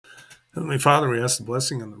Heavenly Father, we ask the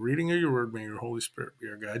blessing on the reading of your word. May your Holy Spirit be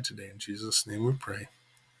our guide today. In Jesus' name we pray.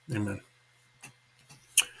 Amen.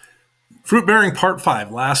 Fruit bearing part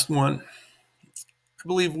 5, last one. I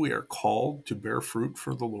believe we are called to bear fruit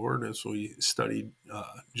for the Lord as we studied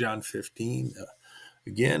John 15.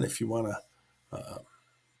 Again, if you want to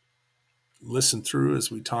listen through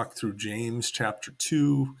as we talk through James chapter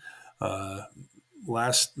 2,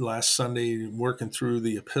 last Sunday, working through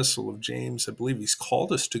the epistle of James, I believe he's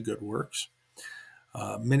called us to good works.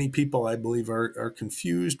 Many people, I believe, are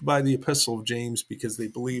confused by the Epistle of James because they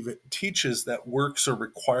believe it teaches that works are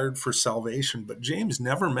required for salvation. But James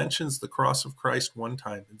never mentions the cross of Christ one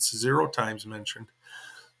time. It's 0 times mentioned.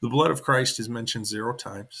 The blood of Christ is mentioned 0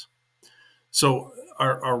 times. So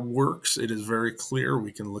our works, it is very clear.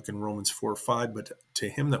 We can look in Romans 4:5, but to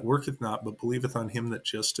him that worketh not, but believeth on him that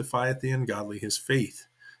justifieth the ungodly, his faith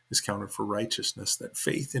is counted for righteousness. That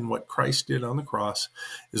faith in what Christ did on the cross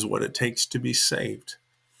is what it takes to be saved.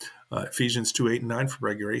 Ephesians 2:8-9, for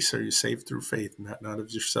by grace are you saved through faith, not of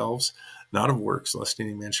yourselves, not of works, lest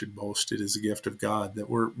any man should boast. It is a gift of God. That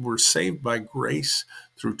we're saved by grace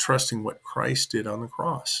through trusting what Christ did on the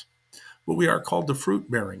cross. But we are called to fruit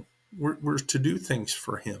bearing. We're to do things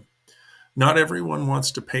for him. Not everyone wants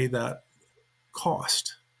to pay that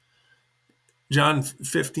cost. John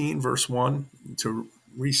 15, verse 1, to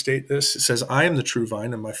restate this, it says, I am the true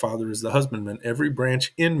vine, and my Father is the husbandman. Every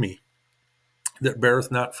branch in me that beareth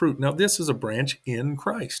not fruit. Now, this is a branch in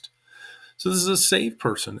Christ. So this is a saved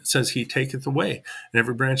person. It says, he taketh away. And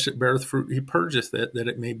every branch that beareth fruit, he purgeth it, that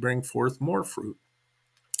it may bring forth more fruit.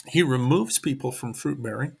 He removes people from fruit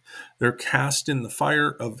bearing. They're cast in the fire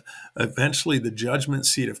of eventually the judgment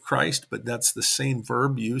seat of Christ, but that's the same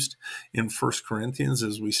verb used in 1 Corinthians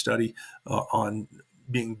as we study on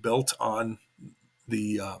being built on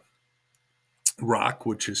the rock,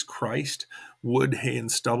 which is Christ. Wood, hay,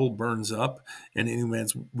 and stubble burns up, and any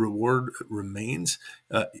man's reward remains.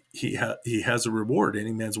 He has a reward.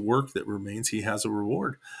 Any man's work that remains, he has a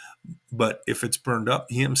reward. But if it's burned up,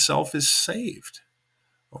 he himself is saved.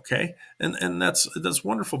 Okay, and that's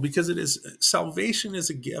wonderful, because it is, salvation is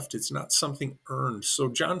a gift. It's not something earned. So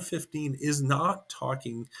John 15 is not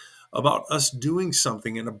talking about us doing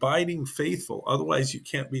something and abiding faithful. Otherwise, you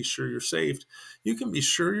can't be sure you're saved. You can be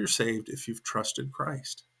sure you're saved if you've trusted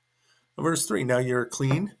Christ. Verse 3, now you're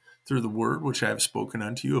clean through the word which I have spoken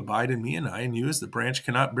unto you. Abide in me, and I in you, as the branch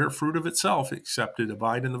cannot bear fruit of itself, except it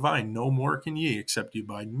abide in the vine. No more can ye, except ye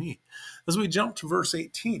abide in me. As we jump to verse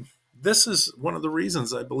 18, this is one of the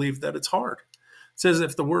reasons I believe that it's hard. It says,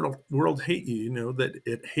 if the world hate you, you know that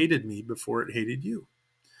it hated me before it hated you.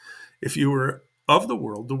 If you were of the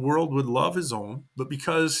world would love his own, but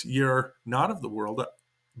because you're not of the world,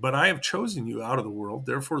 but I have chosen you out of the world,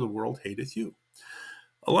 therefore the world hateth you.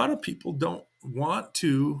 A lot of people don't want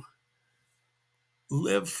to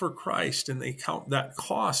live for Christ, and they count that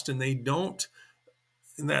cost, and they don't,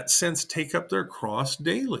 in that sense, take up their cross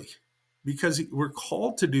daily, because we're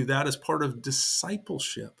called to do that as part of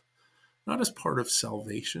discipleship, not as part of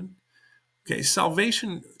salvation. Okay,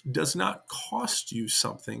 salvation does not cost you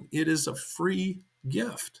something. It is a free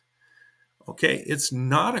gift. Okay, it's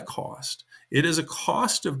not a cost. It is a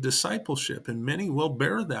cost of discipleship, and many will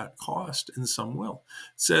bear that cost, and some will.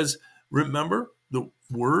 It says, remember the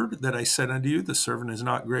word that I said unto you, the servant is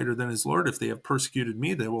not greater than his Lord. If they have persecuted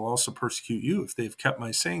me, they will also persecute you. If they have kept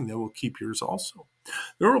my saying, they will keep yours also.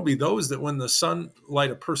 There will be those that when the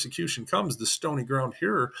sunlight of persecution comes, the stony ground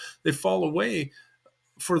hearer, they fall away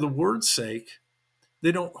for the word's sake.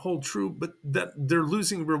 They don't hold true, but that they're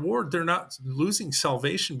losing reward. They're not losing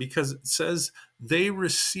salvation, because it says they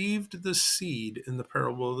received the seed in the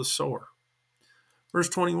parable of the sower. Verse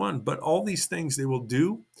 21, but all these things they will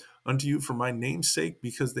do unto you for my name's sake,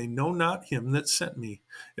 because they know not him that sent me.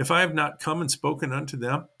 If I have not come and spoken unto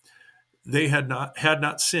them, they had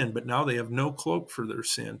not sinned, but now they have no cloak for their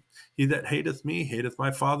sin. He that hateth me hateth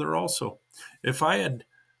my Father also. If I had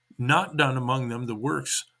not done among them the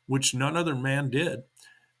works which none other man did,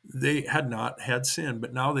 they had not had sin,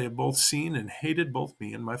 but now they have both seen and hated both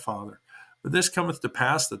me and my Father. But this cometh to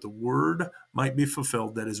pass, that the word might be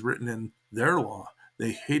fulfilled that is written in their law.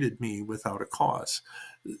 They hated me without a cause.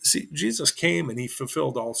 See, Jesus came and he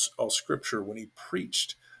fulfilled all scripture when he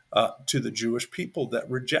preached to the Jewish people that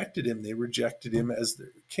rejected him. They rejected him as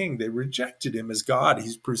their king. They rejected him as God.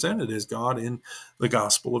 He's presented as God in the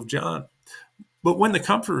Gospel of John. But when the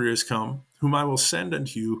Comforter is come, whom I will send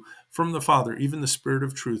unto you from the Father, even the Spirit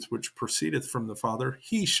of truth, which proceedeth from the Father,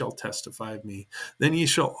 he shall testify of me. Then ye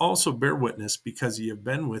shall also bear witness, because ye have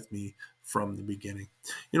been with me from the beginning.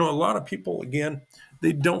 You know, a lot of people, again,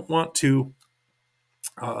 they don't want to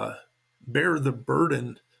bear the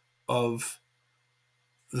burden of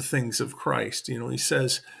the things of Christ. He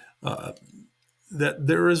says that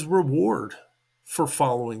there is reward for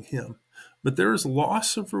following him, but there is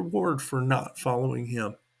loss of reward for not following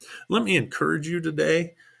him. Let me encourage you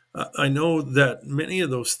today. I know that many of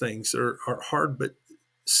those things are hard, but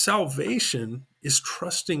salvation is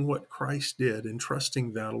trusting what Christ did and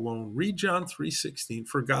trusting that alone. Read John 3:16.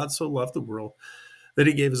 For God so loved the world that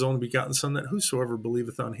he gave his only begotten Son, that whosoever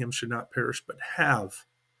believeth on him should not perish, but have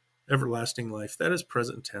everlasting life. That is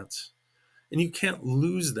present tense. And you can't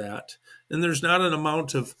lose that. And there's not an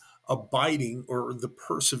amount of abiding or the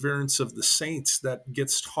perseverance of the saints that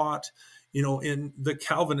gets taught, in the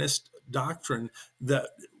Calvinist doctrine that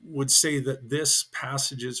would say that this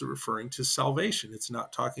passage is referring to salvation. It's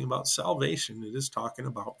not talking about salvation. It is talking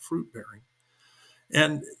about fruit bearing.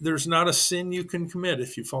 And there's not a sin you can commit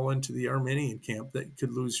if you fall into the Arminian camp that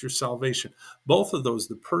could lose your salvation. Both of those,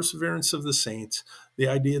 the perseverance of the saints, the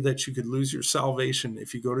idea that you could lose your salvation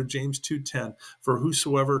if you go to James 2:10, for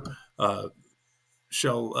whosoever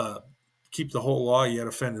shall keep the whole law yet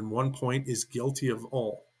offend in one point is guilty of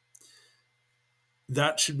all.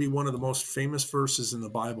 That should be one of the most famous verses in the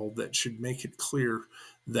Bible that should make it clear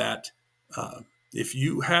that if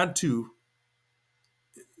you had to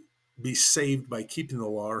be saved by keeping the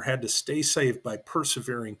law or had to stay saved by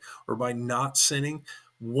persevering or by not sinning,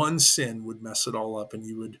 one sin would mess it all up and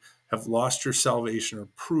you would have lost your salvation or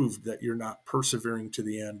proved that you're not persevering to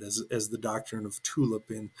the end, as the doctrine of tulip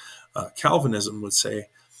in Calvinism would say.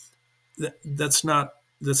 That's not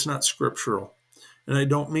scriptural. And I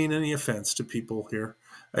don't mean any offense to people here.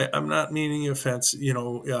 I'm not meaning offense,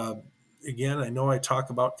 again, I know I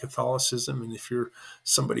talk about Catholicism, and if you're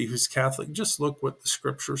somebody who's Catholic, just look what the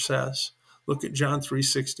scripture says. Look at John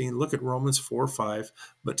 3:16, look at Romans 4:5.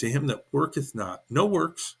 But to him that worketh not, no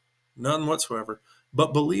works, none whatsoever,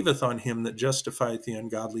 but believeth on him that justifieth the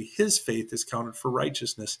ungodly, his faith is counted for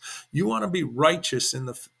righteousness. You want to be righteous on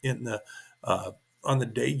the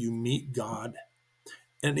day you meet God.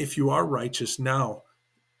 And if you are righteous now,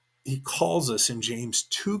 he calls us in James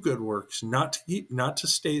to good works, not to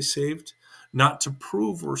stay saved, not to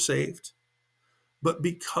prove we're saved, but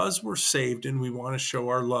because we're saved and we want to show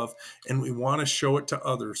our love and we want to show it to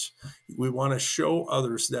others. We want to show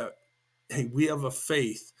others that, hey, we have a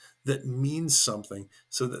faith that means something,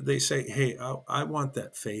 so that they say, hey, I want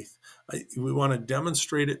that faith. We want to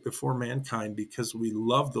demonstrate it before mankind because we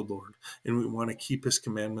love the Lord and we want to keep his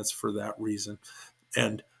commandments for that reason.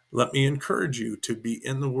 And let me encourage you to be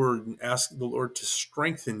in the Word and ask the Lord to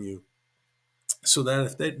strengthen you so that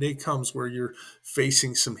if that day comes where you're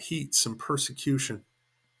facing some heat, some persecution,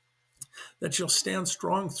 that you'll stand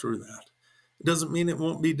strong through that. It doesn't mean it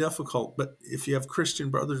won't be difficult, but if you have Christian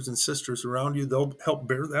brothers and sisters around you, they'll help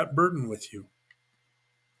bear that burden with you.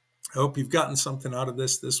 I hope you've gotten something out of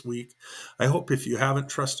this week. I hope if you haven't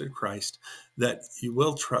trusted Christ, that you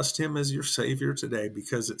will trust him as your Savior today,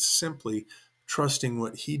 because it's simply trusting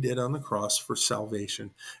what he did on the cross for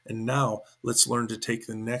salvation. And now let's learn to take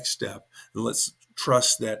the next step, and let's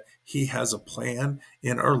trust that he has a plan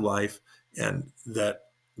in our life and that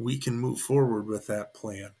we can move forward with that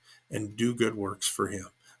plan and do good works for him.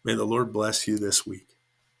 May the Lord bless you this week.